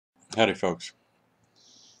Howdy folks,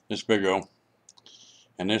 it's Big O,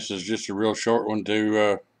 and this is just a real short one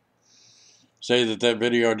to say that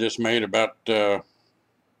video I just made about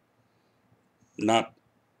not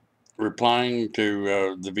replying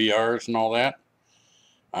to the VRs and all that.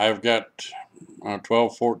 I've got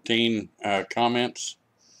 12, 14 comments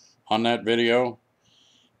on that video,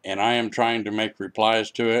 and I am trying to make replies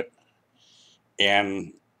to it,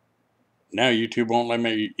 and now YouTube won't let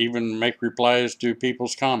me even make replies to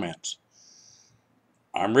people's comments.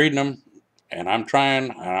 I'm reading them, and I'm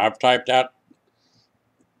trying, and I've typed out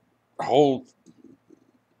a whole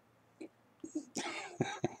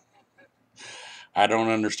I don't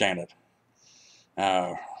understand it.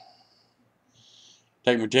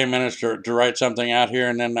 Take me 10 minutes to write something out here,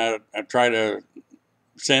 and then I try to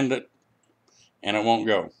send it, and it won't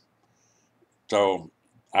go. So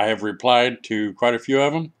I have replied to quite a few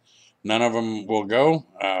of them. None of them will go.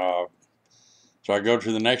 So I go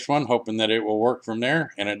to the next one, hoping that it will work from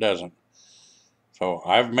there, and it doesn't. So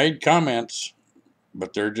I've made comments,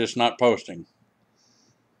 but they're just not posting.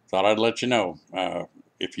 Thought I'd let you know.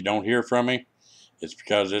 If you don't hear from me, it's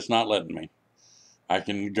because it's not letting me. I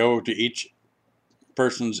can go to each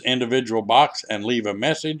person's individual box and leave a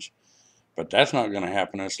message, but that's not going to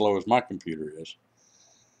happen as slow as my computer is.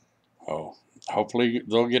 Oh, hopefully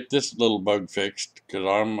they'll get this little bug fixed, because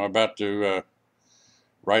I'm about to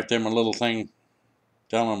write them a little thing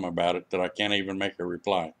telling them about it that I can't even make a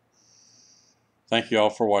reply. Thank you all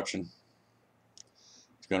for watching.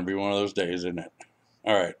 It's going to be one of those days, isn't it?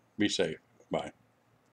 All right, be safe. Bye.